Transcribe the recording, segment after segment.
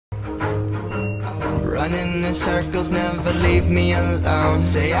running in circles, never leave me alone.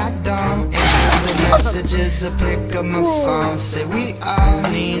 Say I don't answer the messages or pick up my phone. Say we all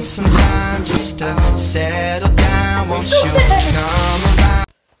need some time just to settle down. Won't you come around?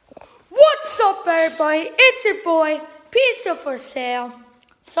 What's up, everybody? It's your boy, Pizza for Sale.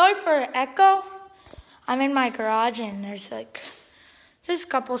 Sorry for the echo. I'm in my garage and there's just a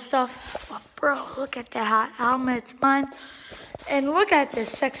couple stuff. Oh, bro, look at that hot helmet. It's mine. And look at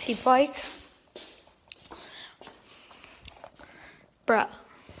this sexy bike. Bro.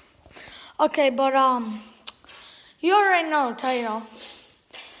 Okay, but you already know the title.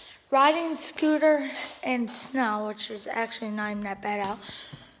 Riding scooter in snow, which is actually not even that bad out.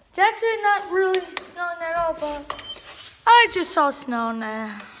 It's actually not really snowing at all, but I just saw snow and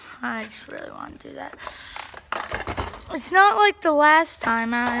I just really want to do that. It's not like the last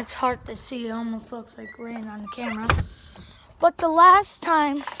time. It's hard to see. It almost looks like rain on the camera. But the last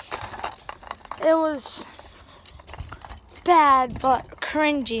time, it was bad but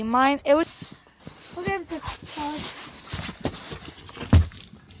cringy. It was. Look at this.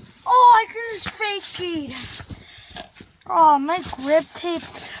 Oh, I could just fake keyed. Oh, my grip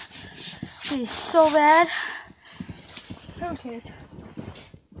tapes is so bad. Who cares?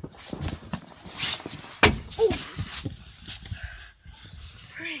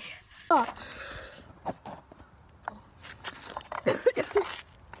 Oh.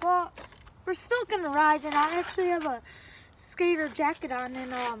 Well, we're still gonna ride, and I actually have a skater jacket on,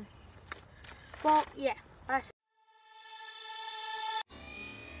 and well, yeah.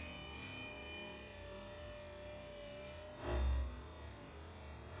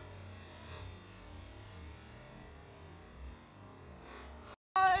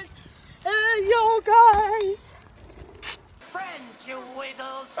 Hey, yo, guys! Friends, you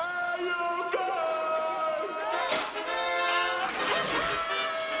wiggles! Hey, you guys!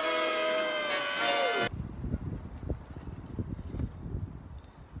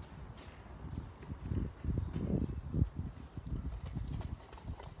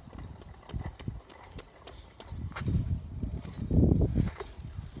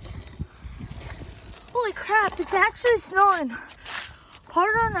 Holy crap, it's actually snowing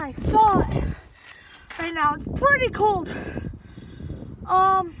harder than I thought. Right now, it's pretty cold. It's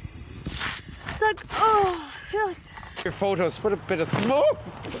like, oh, I feel like... Your photos, put a bit of smoke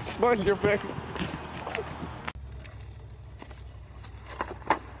in your face.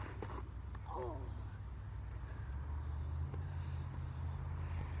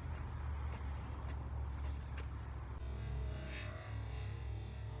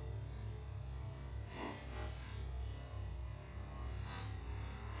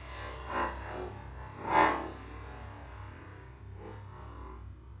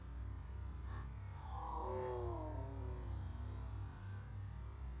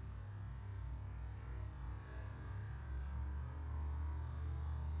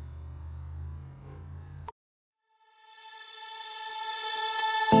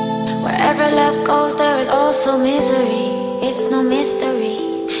 Wherever love goes, there is also misery. It's no mystery.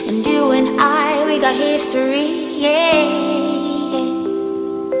 And you and I, we got history, yeah.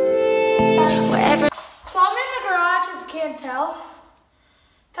 Wherever. So I'm in the garage, if you can't tell.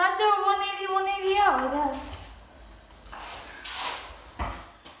 Time to do a 180 out, I guess.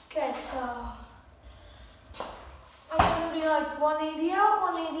 Okay, so I'm gonna be like 180 out,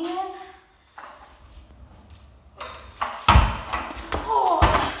 180 in. Oh,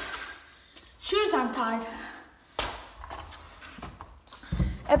 shoes untied.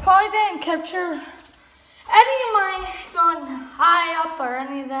 It probably didn't capture any of my going high up or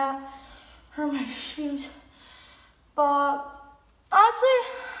any of that, or my shoes. But honestly,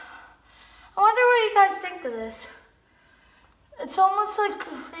 I wonder what you guys think of this. It's almost like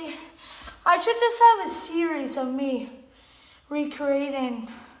I should just have a series of me recreating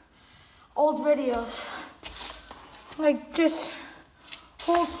old videos. Like just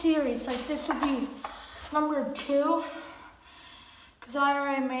whole series. Like this would be number 2. Because I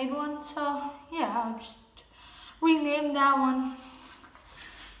already made one. So yeah, I'll just rename that one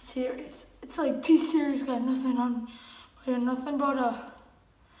series. It's like T-series got nothing on, nothing but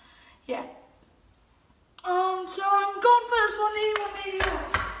yeah. So I'm going for this 180.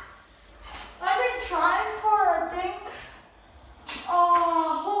 I've been trying for, I think, a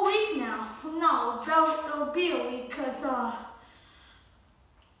whole week now. No, it'll be a week, because I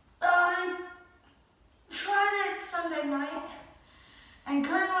tried it Sunday night, and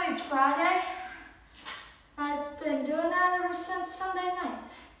currently it's Friday. I've been doing that ever since Sunday night.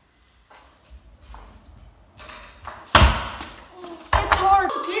 It's hard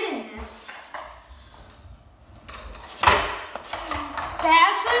getting this. They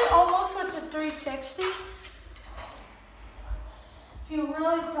actually almost was a 3 360. If you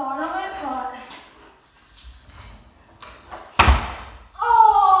really thought of it, but oh,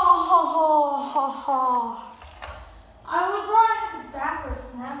 I was running backwards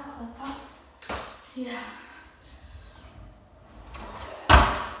in that clip. Yeah.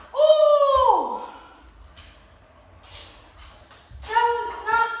 Oh! That was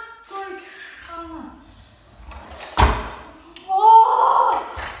not like, I don't know. Oh!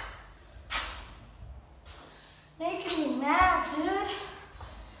 Making me mad, dude.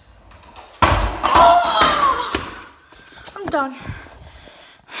 Oh! I'm done.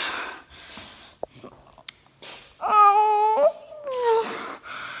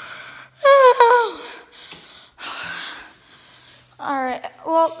 Alright,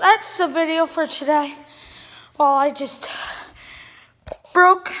 well, that's the video for today. Well, I just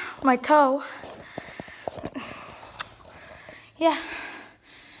broke my toe. Yeah,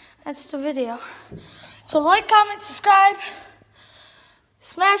 that's the video. So like, comment, subscribe,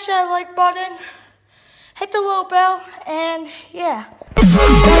 smash that like button, hit the little bell, and yeah.